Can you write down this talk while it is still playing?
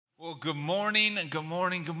Well, good morning, good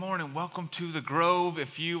morning, good morning. Welcome to the Grove.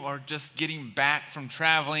 If you are just getting back from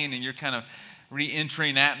traveling and you're kind of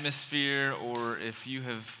re-entering atmosphere, or if you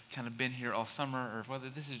have kind of been here all summer, or whether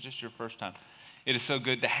this is just your first time, it is so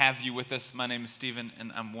good to have you with us. My name is Stephen,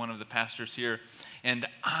 and I'm one of the pastors here. And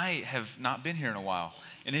I have not been here in a while.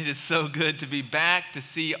 And it is so good to be back, to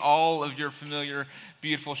see all of your familiar,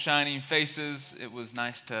 beautiful, shining faces. It was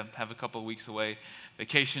nice to have a couple of weeks away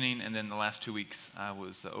vacationing, and then the last 2 weeks I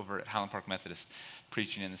was over at Highland Park Methodist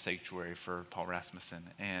preaching in the sanctuary for Paul Rasmussen.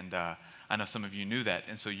 And I know some of you knew that,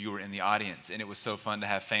 and so you were in the audience, and it was so fun to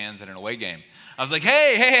have fans at an away game. I was like,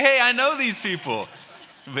 hey, I know these people.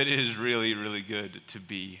 But it is really, really good to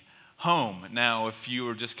be home. Now, if you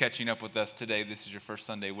are just catching up with us today, this is your first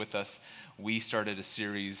Sunday with us. We started a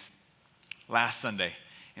series last Sunday.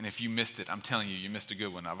 And if you missed it, I'm telling you, you missed a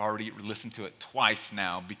good one. I've already listened to it twice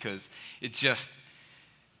now because it's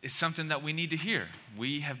something that we need to hear.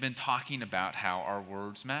 We have been talking about how our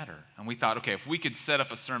words matter. And we thought, okay, if we could set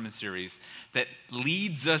up a sermon series that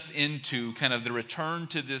leads us into kind of the return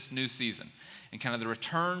to this new season and kind of the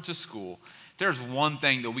return to school, there's one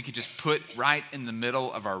thing that we could just put right in the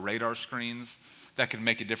middle of our radar screens that could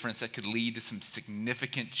make a difference, that could lead to some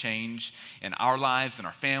significant change in our lives and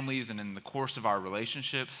our families and in the course of our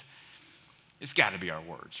relationships, it's got to be our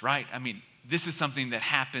words, right? I mean, this is something that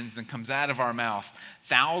happens and comes out of our mouth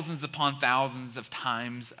thousands upon thousands of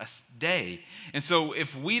times a day. And so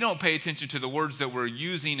if we don't pay attention to the words that we're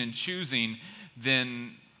using and choosing,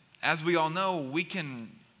 then as we all know, we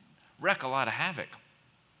can wreak a lot of havoc.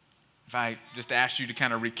 If I just asked you to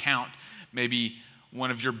kind of recount maybe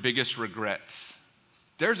one of your biggest regrets,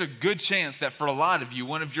 there's a good chance that for a lot of you,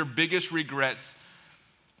 one of your biggest regrets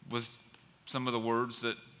was some of the words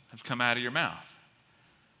that have come out of your mouth.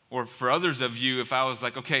 Or for others of you, if I was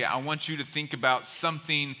like, okay, I want you to think about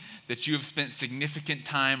something that you have spent significant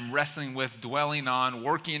time wrestling with, dwelling on,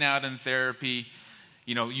 working out in therapy,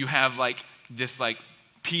 you have like this like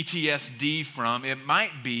PTSD from, it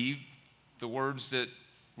might be the words that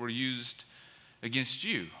were used against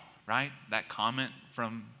you, right? That comment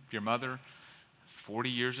from your mother 40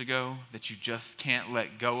 years ago that you just can't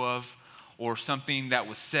let go of, or something that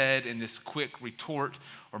was said in this quick retort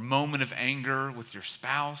or moment of anger with your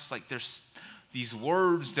spouse. Like there's these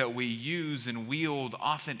words that we use and wield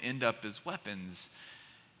often end up as weapons,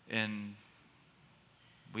 and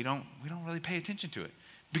we don't really pay attention to it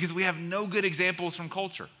because we have no good examples from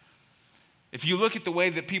culture. If you look at the way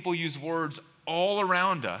that people use words all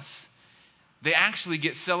around us, they actually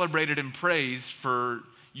get celebrated and praised for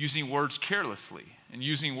using words carelessly and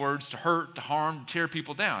using words to hurt, to harm, to tear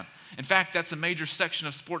people down. In fact, that's a major section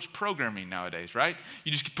of sports programming nowadays, right?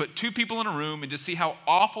 You just put two people in a room and just see how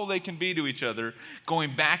awful they can be to each other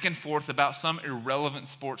going back and forth about some irrelevant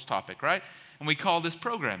sports topic, right? And we call this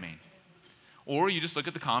programming. Or you just look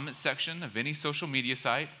at the comment section of any social media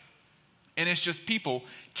site, and it's just people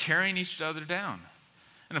tearing each other down.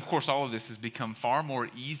 And of course, all of this has become far more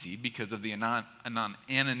easy because of the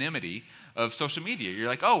anonymity of social media. You're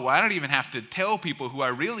like, oh, well, I don't even have to tell people who I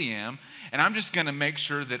really am, and I'm just going to make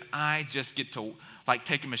sure that I just get to like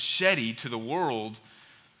take a machete to the world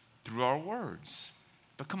through our words.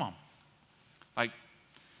 But come on, like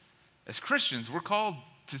as Christians, we're called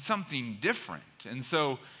to something different. And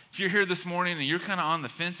so if you're here this morning and you're kind of on the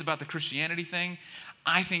fence about the Christianity thing,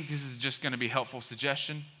 I think this is just going to be a helpful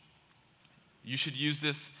suggestion. You should use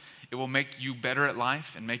this. It will make you better at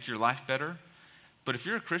life and make your life better. But if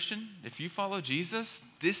you're a Christian, if you follow Jesus,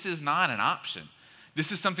 this is not an option.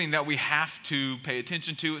 This is something that we have to pay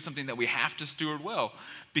attention to. It's something that we have to steward well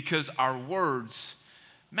because our words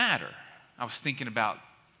matter. I was thinking about,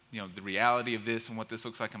 the reality of this and what this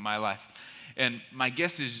looks like in my life. And my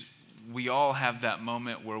guess is we all have that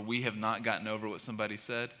moment where we have not gotten over what somebody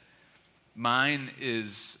said. Mine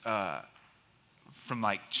is from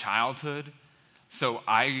like childhood. So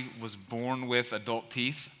I was born with adult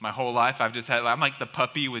teeth my whole life. I'm like the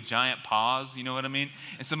puppy with giant paws, you know what I mean?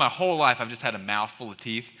 And so my whole life I've just had a mouthful of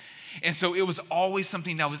teeth. And so it was always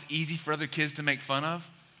something that was easy for other kids to make fun of.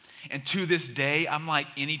 And to this day, I'm like,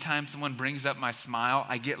 anytime someone brings up my smile,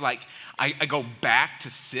 I get like, I go back to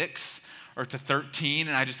 6 or to 13,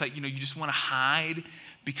 and I just like, you just want to hide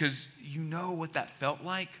because you know what that felt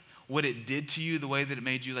like. What it did to you, the way that it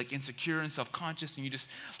made you like insecure and self-conscious, and you just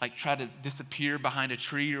like try to disappear behind a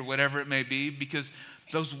tree or whatever it may be, because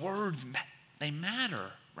those words, they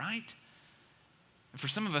matter, right? And for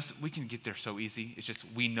some of us, we can get there so easy. It's just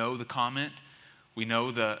we know the comment, we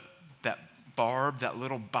know that barb, that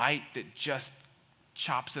little bite that just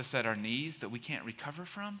chops us at our knees that we can't recover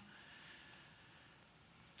from.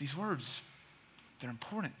 These words, they're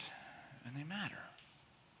important and they matter.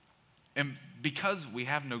 And because we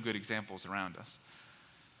have no good examples around us,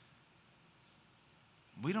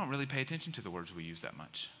 we don't really pay attention to the words we use that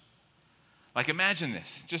much. Like imagine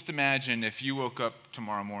this. Just imagine if you woke up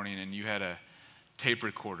tomorrow morning and you had a tape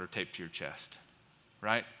recorder taped to your chest,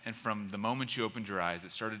 right? And from the moment you opened your eyes,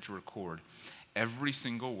 it started to record every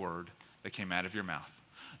single word that came out of your mouth.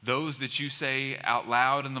 Those that you say out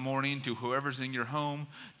loud in the morning to whoever's in your home,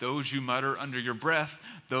 those you mutter under your breath,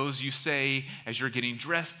 those you say as you're getting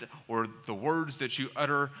dressed, or the words that you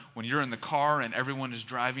utter when you're in the car and everyone is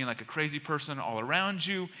driving like a crazy person all around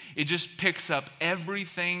you. It just picks up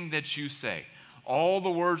everything that you say, all the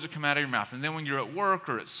words that come out of your mouth. And then when you're at work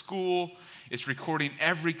or at school, it's recording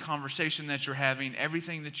every conversation that you're having,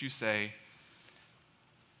 everything that you say.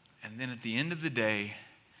 And then at the end of the day,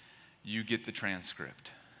 you get the transcript.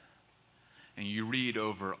 And you read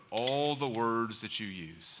over all the words that you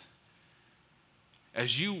use.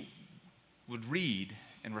 As you would read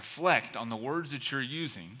and reflect on the words that you're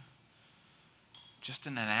using, just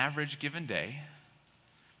in an average given day,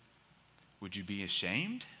 would you be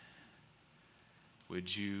ashamed?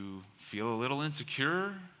 Would you feel a little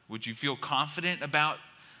insecure? Would you feel confident about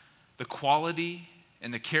the quality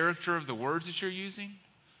and the character of the words that you're using?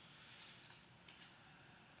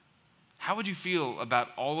 How would you feel about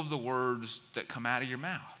all of the words that come out of your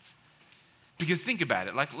mouth? Because think about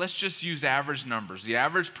it, like let's just use average numbers. The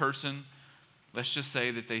average person, let's just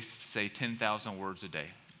say that they say 10,000 words a day.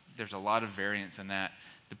 There's a lot of variance in that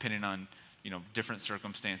depending on, different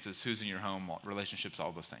circumstances, who's in your home, relationships,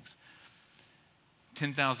 all those things.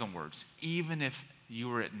 10,000 words, even if you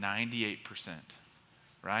were at 98%,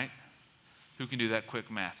 right? Who can do that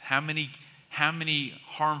quick math? How many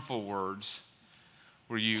harmful words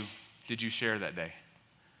did you share that day?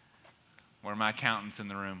 Where are my accountants in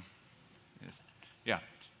the room? Yeah,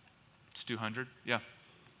 it's 200. Yeah.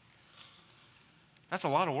 That's a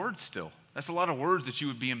lot of words still. That's a lot of words that you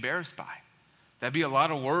would be embarrassed by. That'd be a lot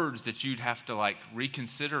of words that you'd have to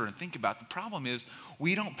reconsider and think about. The problem is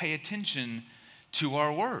we don't pay attention to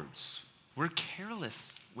our words. We're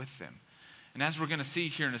careless with them. And as we're going to see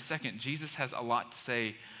here in a second, Jesus has a lot to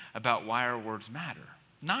say about why our words matter.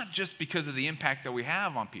 Not just because of the impact that we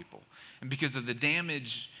have on people and because of the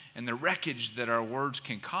damage and the wreckage that our words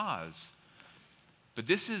can cause, but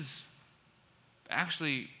this is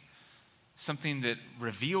actually something that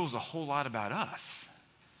reveals a whole lot about us.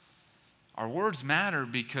 Our words matter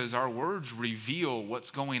because our words reveal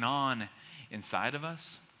what's going on inside of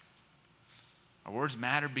us. Our words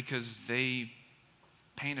matter because they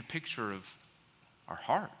paint a picture of our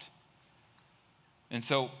heart. And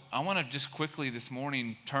so I want to just quickly this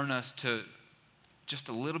morning turn us to just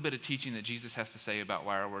a little bit of teaching that Jesus has to say about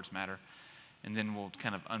why our words matter. And then we'll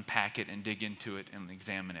kind of unpack it and dig into it and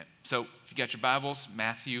examine it. So if you got your Bibles,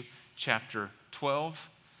 Matthew chapter 12.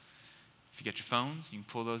 If you got your phones, you can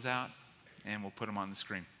pull those out and we'll put them on the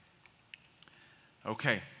screen.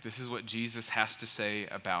 Okay, this is what Jesus has to say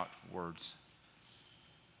about words.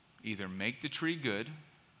 Either make the tree good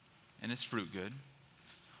and its fruit good,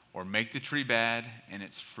 or make the tree bad and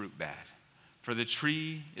its fruit bad. For the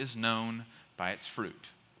tree is known by its fruit.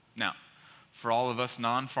 Now, for all of us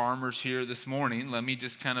non-farmers here this morning, let me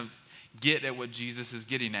just kind of get at what Jesus is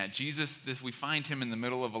getting at. We find him in the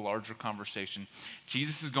middle of a larger conversation.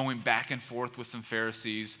 Jesus is going back and forth with some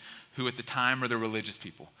Pharisees who at the time are the religious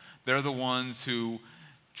people. They're the ones who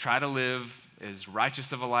try to live as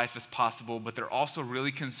righteous of a life as possible, but they're also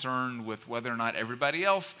really concerned with whether or not everybody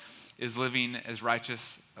else is living as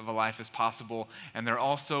righteous of a life as possible. And they're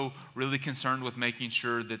also really concerned with making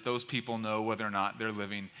sure that those people know whether or not they're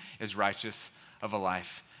living as righteous of a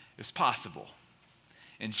life as possible.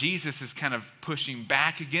 And Jesus is kind of pushing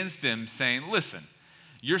back against them, saying, listen,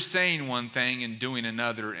 you're saying one thing and doing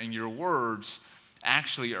another, and your words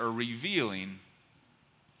actually are revealing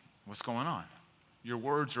what's going on. Your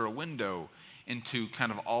words are a window into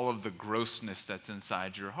kind of all of the grossness that's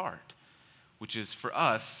inside your heart, which is for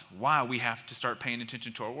us why we have to start paying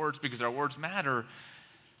attention to our words, because our words matter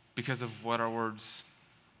because of what our words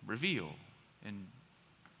reveal and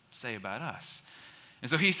say about us. And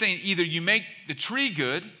so he's saying either you make the tree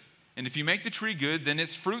good, and if you make the tree good, then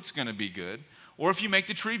its fruit's going to be good, or if you make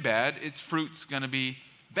the tree bad, its fruit's going to be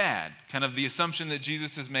bad. Kind of the assumption that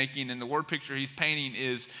Jesus is making and the word picture he's painting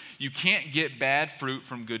is you can't get bad fruit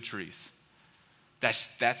from good trees.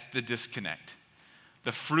 That's the disconnect.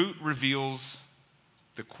 The fruit reveals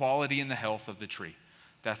the quality and the health of the tree.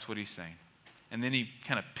 That's what he's saying. And then he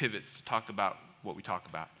kind of pivots to talk about what we talk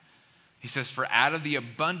about. He says, for out of the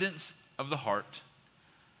abundance of the heart,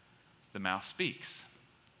 the mouth speaks.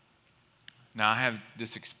 Now, I have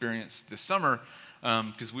this experience this summer.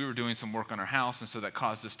 because we were doing some work on our house, and so that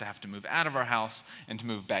caused us to have to move out of our house and to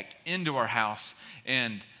move back into our house.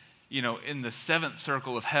 And, in the seventh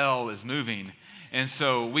circle of hell is moving. And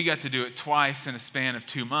so we got to do it twice in a span of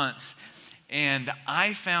 2 months. And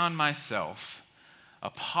I found myself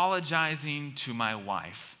apologizing to my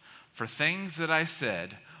wife for things that I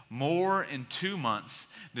said more in 2 months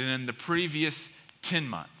than in the previous 10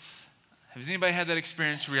 months. Has anybody had that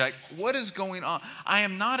experience where you're like, what is going on? I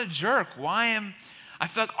am not a jerk. I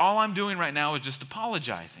feel like all I'm doing right now is just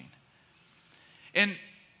apologizing. And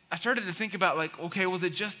I started to think about okay, was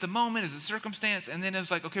it just the moment? Is it circumstance? And then it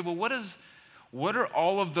was like, okay, well, what are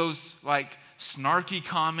all of those snarky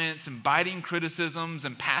comments and biting criticisms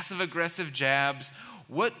and passive aggressive jabs?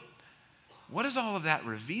 What is all of that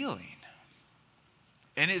revealing?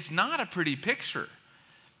 And it's not a pretty picture.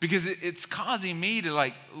 Because it's causing me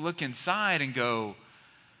to look inside and go,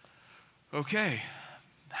 okay,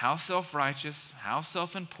 how self-righteous, how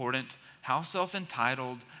self-important, how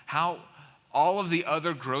self-entitled, how all of the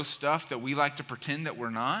other gross stuff that we like to pretend that we're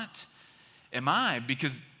not, am I?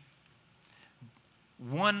 Because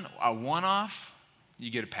a one-off, you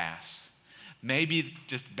get a pass. Maybe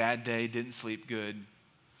just a bad day, didn't sleep good.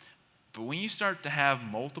 But when you start to have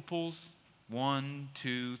multiples, 1,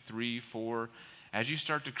 2, 3, 4, as you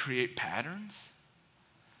start to create patterns,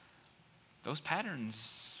 those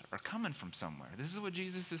patterns are coming from somewhere. This is what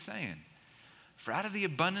Jesus is saying. For out of the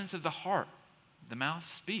abundance of the heart, the mouth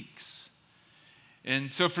speaks.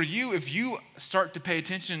 And so for you, if you start to pay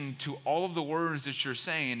attention to all of the words that you're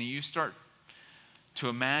saying, and you start to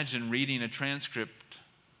imagine reading a transcript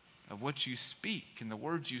of what you speak and the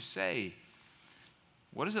words you say,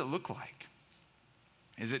 what does it look like?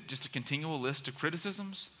 Is it just a continual list of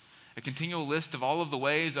criticisms? A continual list of all of the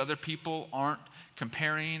ways other people aren't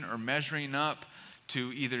comparing or measuring up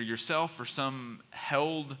to either yourself or some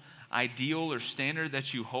held ideal or standard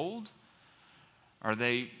that you hold? Are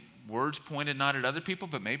they words pointed not at other people,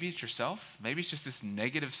 but maybe it's yourself? Maybe it's just this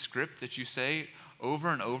negative script that you say over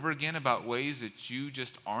and over again about ways that you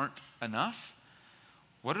just aren't enough?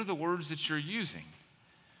 What are the words that you're using?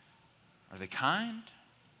 Are they kind?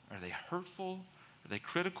 Are they hurtful? Are they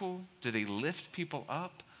critical? Do they lift people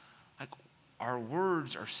up? Our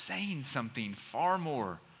words are saying something far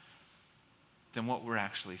more than what we're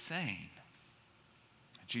actually saying.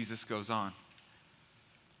 Jesus goes on.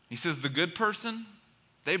 He says, the good person,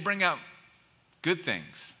 they bring out good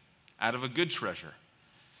things out of a good treasure.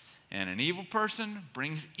 And an evil person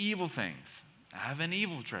brings evil things out of an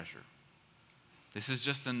evil treasure. This is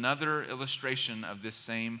just another illustration of this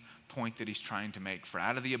same point that he's trying to make. For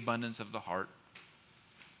out of the abundance of the heart,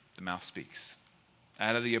 the mouth speaks.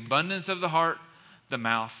 Out of the abundance of the heart, the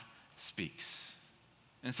mouth speaks.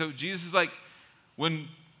 And so Jesus is like, when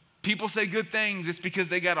people say good things, it's because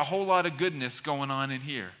they got a whole lot of goodness going on in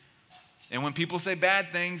here. And when people say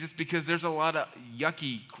bad things, it's because there's a lot of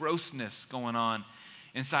yucky grossness going on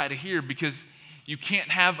inside of here, because you can't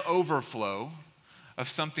have overflow of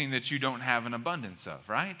something that you don't have an abundance of,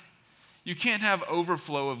 right? You can't have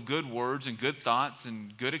overflow of good words and good thoughts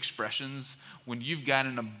and good expressions when you've got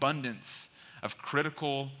an abundance of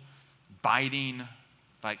critical, biting,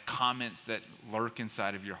 comments that lurk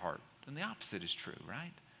inside of your heart. And the opposite is true,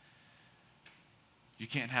 right? You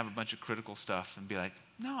can't have a bunch of critical stuff and be like,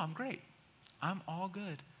 no, I'm great. I'm all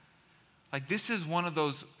good. This is one of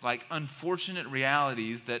those unfortunate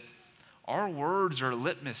realities that our words are a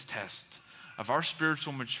litmus test of our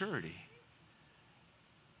spiritual maturity.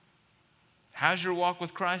 How's your walk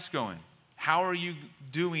with Christ going? How are you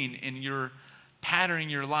doing in your patterning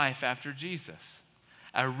your life after Jesus?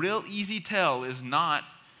 A real easy tell is not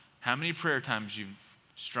how many prayer times you've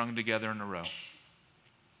strung together in a row.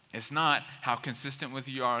 It's not how consistent with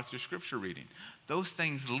you are with your scripture reading. Those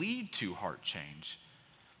things lead to heart change,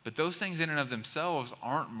 but those things in and of themselves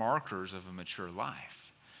aren't markers of a mature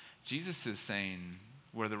life. Jesus is saying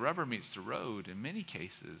where the rubber meets the road, in many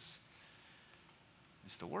cases,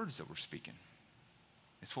 it's the words that we're speaking.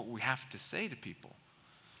 It's what we have to say to people.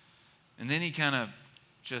 And then he kind of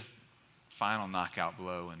just final knockout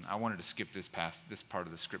blow, and I wanted to skip this part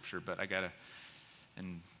of the scripture, but I got to,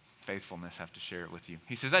 in faithfulness, have to share it with you.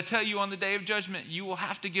 He says, I tell you, on the day of judgment, you will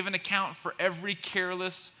have to give an account for every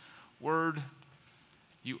careless word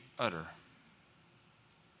you utter.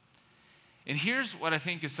 And here's what I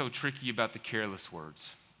think is so tricky about the careless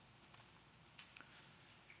words,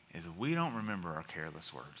 is we don't remember our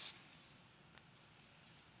careless words.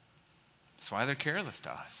 That's why they're careless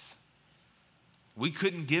to us. We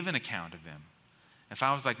couldn't give an account of them. If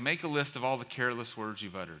I was like, make a list of all the careless words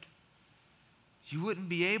you've uttered, you wouldn't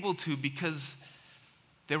be able to, because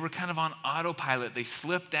they were kind of on autopilot. They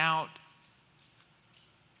slipped out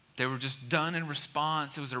They were just done in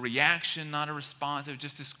response. It was a reaction, not a response. It was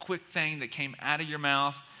just this quick thing that came out of your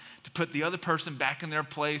mouth to put the other person back in their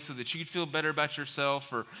place so that you could feel better about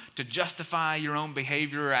yourself or to justify your own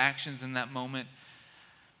behavior or actions in that moment.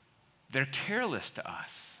 They're careless to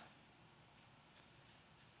us.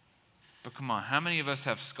 But come on, how many of us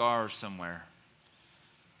have scars somewhere,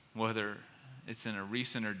 whether it's in a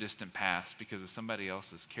recent or distant past, because of somebody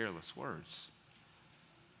else's careless words?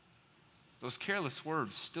 Those careless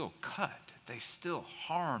words still cut. They still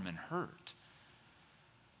harm and hurt.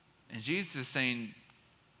 And Jesus is saying,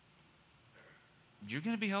 you're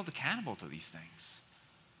going to be held accountable to these things.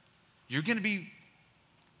 You're going to be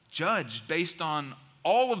judged based on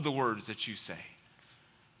all of the words that you say,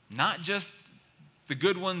 not just the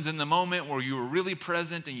good ones in the moment where you were really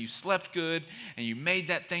present and you slept good and you made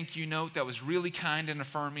that thank you note that was really kind and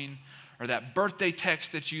affirming, or that birthday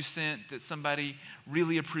text that you sent that somebody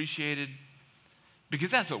really appreciated. Because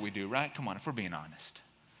that's what we do, right? Come on, if we're being honest.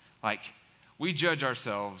 Like, we judge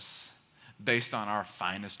ourselves based on our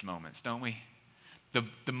finest moments, don't we?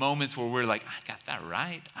 The moments where we're like, I got that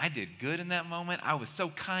right. I did good in that moment. I was so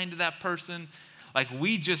kind to that person. Like,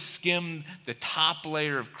 we just skimmed the top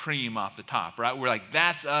layer of cream off the top, right? We're like,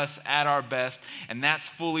 that's us at our best, and that's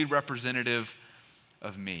fully representative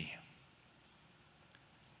of me.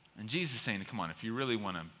 And Jesus is saying, come on, if you really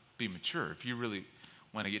want to be mature, if you really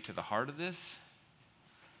want to get to the heart of this,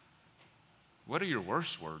 what do your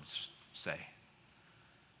worst words say?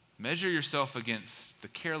 Measure yourself against the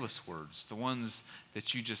careless words, the ones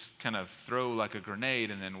that you just kind of throw like a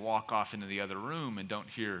grenade and then walk off into the other room and don't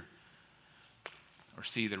hear or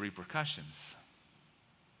see the repercussions.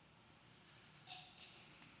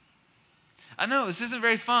 I know this isn't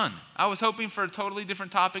very fun. I was hoping for a totally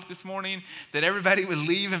different topic this morning that everybody would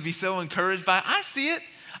leave and be so encouraged by. I see it.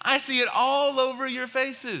 I see it all over your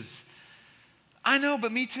faces. I know,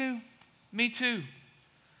 but me too. Me too.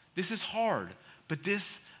 This is hard, but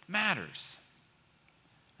this matters.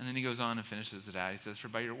 And then he goes on and finishes it out. He says, for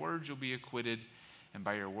by your words you'll be acquitted, and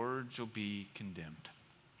by your words you'll be condemned.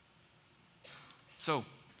 So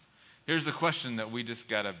here's the question that we just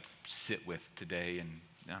got to sit with today and,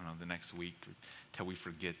 I don't know, the next week until we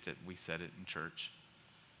forget that we said it in church.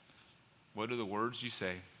 What do the words you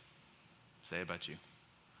say about you?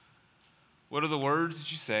 What are the words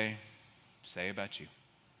that you say about you?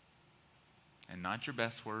 And not your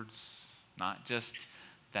best words, not just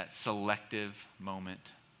that selective moment.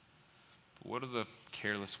 But what are the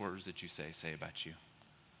careless words that you say about you?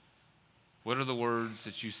 What are the words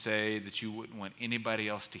that you say that you wouldn't want anybody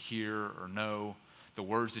else to hear or know? The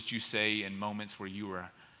words that you say in moments where you are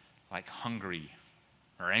like hungry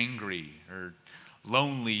or angry or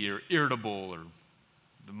lonely or irritable, or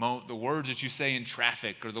the words that you say in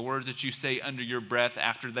traffic, or the words that you say under your breath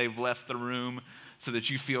after they've left the room so that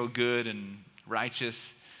you feel good and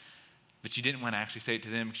righteous, but you didn't want to actually say it to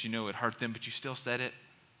them because you know it hurt them, but you still said it.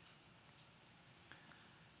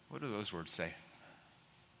 What do those words say?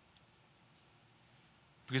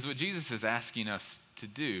 Because what Jesus is asking us to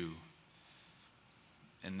do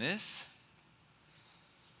in this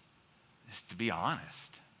is to be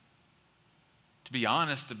honest. To be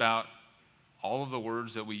honest about all of the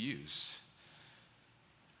words that we use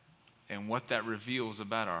and what that reveals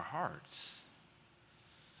about our hearts.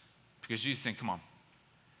 Because Jesus is saying, come on,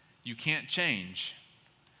 you can't change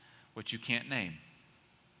what you can't name.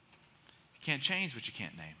 You can't change what you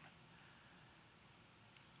can't name.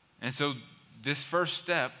 And so this first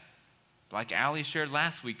step, like Allie shared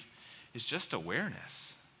last week, is just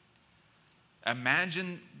awareness.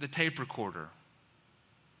 Imagine the tape recorder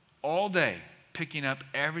all day picking up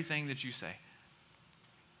everything that you say.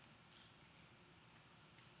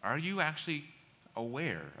 Are you actually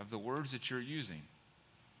aware of the words that you're using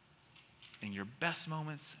in your best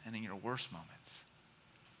moments and in your worst moments?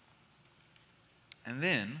 And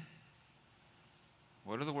then,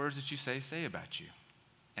 what are the words that you say about you?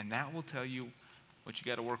 And that will tell you what you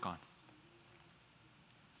got to work on.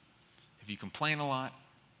 If you complain a lot,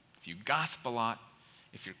 if you gossip a lot,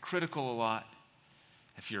 if you're critical a lot,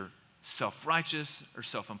 if you're self-righteous or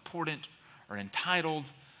self-important or entitled,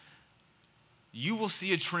 you will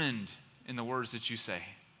see a trend in the words that you say.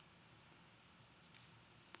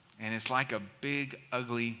 And it's like a big,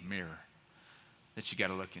 ugly mirror that you got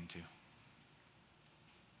to look into.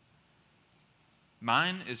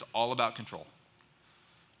 Mine is all about control.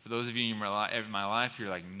 For those of you in my life, you're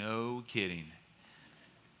like, no kidding.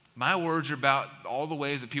 My words are about all the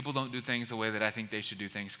ways that people don't do things the way that I think they should do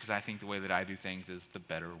things, because I think the way that I do things is the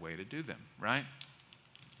better way to do them, right?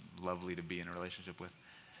 Lovely to be in a relationship with.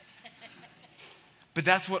 But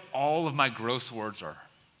that's what all of my gross words are.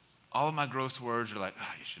 All of my gross words are like,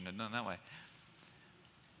 oh, you shouldn't have done it that way.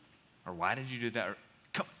 Or why did you do that? Or,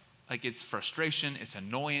 like it's frustration, it's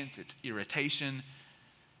annoyance, it's irritation.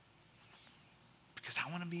 Because I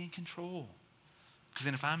want to be in control. Because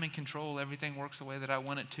then if I'm in control, everything works the way that I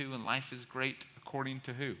want it to, and life is great according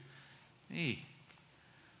to who? Me.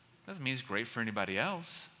 Doesn't mean it's great for anybody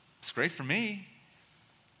else. It's great for me.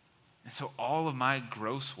 And so all of my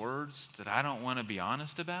gross words that I don't want to be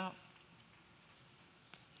honest about,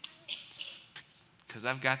 because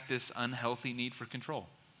I've got this unhealthy need for control.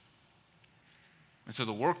 And so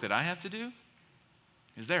the work that I have to do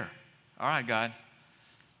is there. All right, God,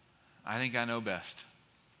 I think I know best.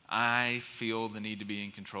 I feel the need to be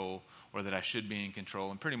in control, or that I should be in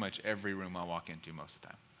control in pretty much every room I walk into most of the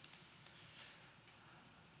time.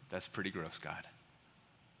 That's pretty gross, God.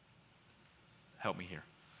 Help me here.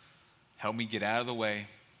 Help me get out of the way.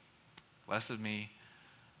 Less of me,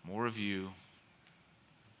 more of you.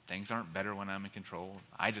 Things aren't better when I'm in control.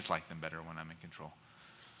 I just like them better when I'm in control.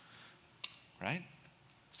 Right?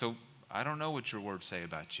 So I don't know what your words say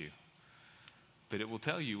about you, but it will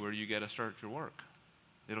tell you where you got to start your work.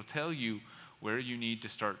 It'll tell you where you need to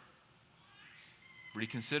start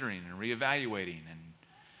reconsidering and reevaluating and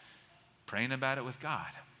praying about it with God.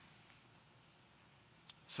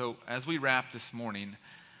 So as we wrap this morning,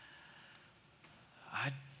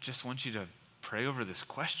 I just want you to pray over this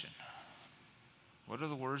question. What are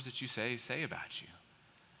the words that you say about you?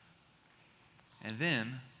 And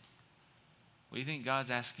then, what do you think God's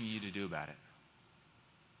asking you to do about it?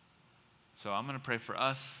 So I'm going to pray for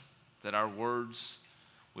us that our words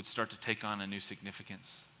would start to take on a new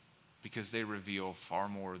significance, because they reveal far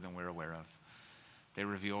more than we're aware of. They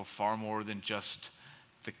reveal far more than just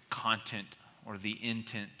the content or the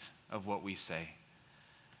intent of what we say.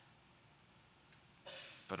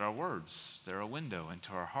 But our words, they're a window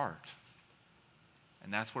into our heart.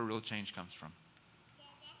 And that's where real change comes from.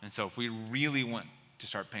 And so if we really want to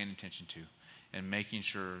start paying attention to and making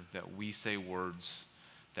sure that we say words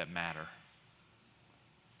that matter,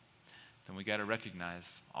 then we got to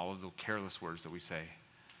recognize all of the careless words that we say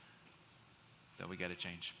that we got to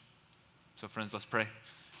change. So friends, let's pray, and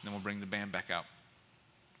then we'll bring the band back out.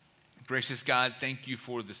 Gracious God, thank you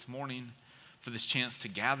for this morning, for this chance to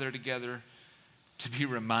gather together, to be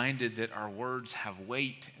reminded that our words have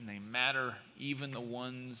weight and they matter, even the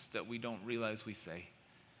ones that we don't realize we say.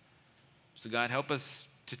 So God, help us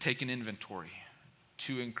to take an inventory,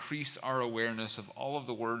 to increase our awareness of all of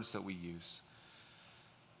the words that we use,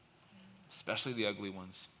 especially the ugly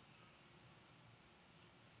ones.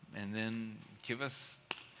 And then give us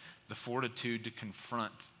the fortitude to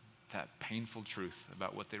confront that painful truth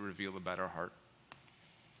about what they reveal about our heart.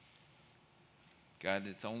 God,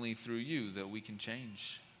 it's only through you that we can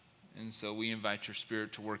change. And so we invite your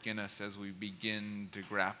Spirit to work in us as we begin to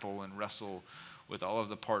grapple and wrestle with all of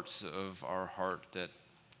the parts of our heart that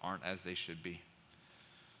aren't as they should be.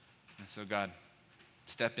 And so God,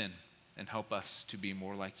 step in and help us to be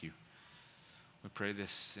more like you. We pray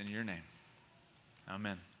this in your name.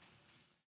 Amen.